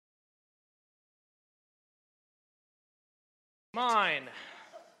Mine,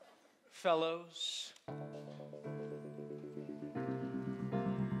 fellows.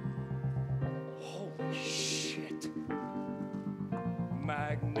 Holy shit.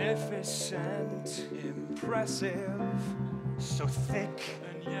 Magnificent, impressive, so thick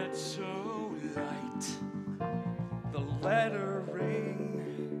and yet so light. The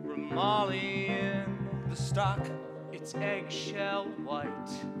lettering, Romali in the stock, it's eggshell white.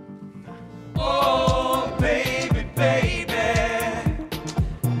 Oh, baby, baby,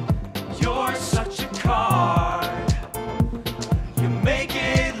 you're such a card. You make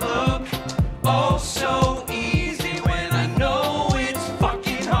it look oh so easy when I know it's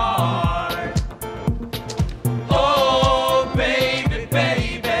fucking hard. Oh, baby,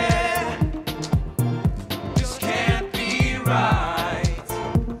 baby, this can't be right.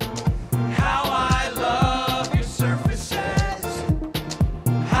 How I love your surfaces.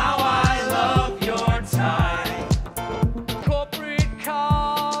 Corporate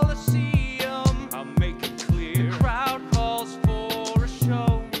Coliseum, I'll make it clear. Crowd calls for a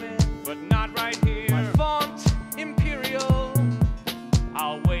showman, but not right here. My font, Imperial,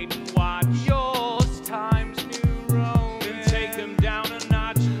 I'll wait and watch. Yours, Times New Roman, then take them down a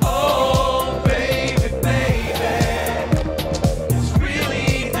notch. Oh, baby, baby, it's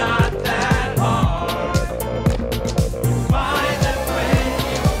really not that hard. You find that when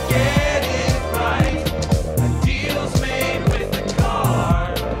you get it right, a deal's made with the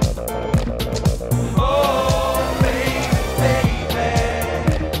card. Oh, baby, baby,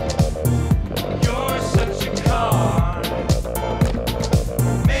 you're such a card.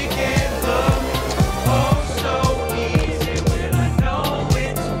 Make it look oh so easy when I know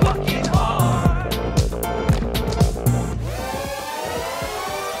it's fucking hard.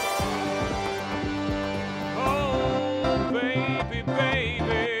 Oh, baby,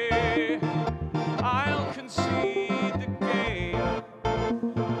 baby, I'll concede the game.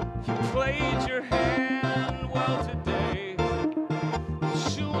 You played your hand.